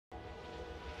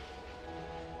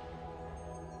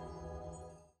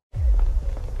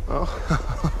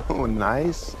Oh,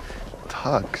 nice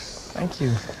tux. Thank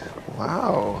you.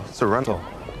 Wow, it's a rental,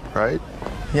 right?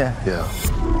 Yeah. Yeah.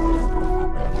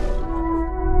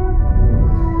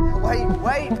 Wait.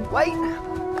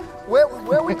 Where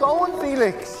are we going,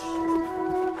 Felix?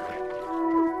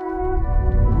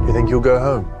 You think you'll go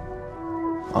home?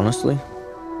 Honestly,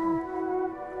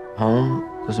 home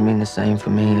doesn't mean the same for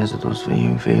me as it does for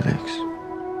you, Felix.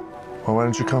 Well, why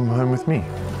don't you come home with me?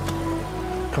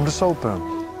 Come to SALTBURN.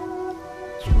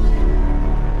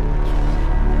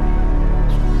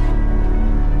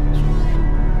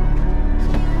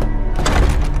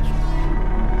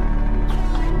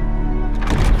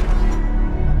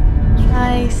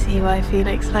 I see why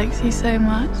Felix likes you so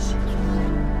much.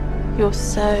 You're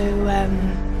so,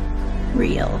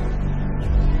 real.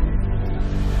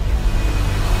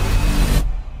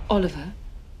 Oliver,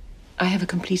 I have a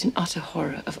complete and utter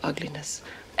horror of ugliness.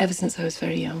 Ever since I was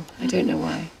very young. I don't know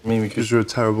why. Maybe because you're a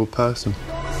terrible person.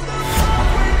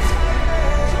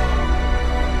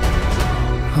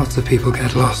 Lots of people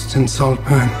get lost in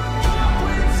SALTBURN.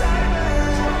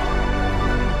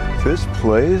 This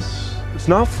place is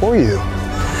not for you.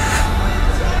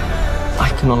 I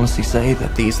can honestly say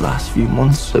that these last few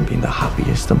months have been the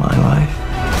happiest of my life.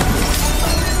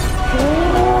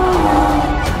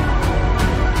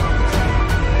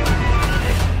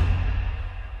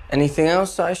 Anything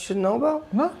else I should know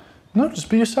about? No, just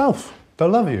be yourself. They'll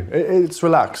love you. It's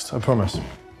relaxed, I promise.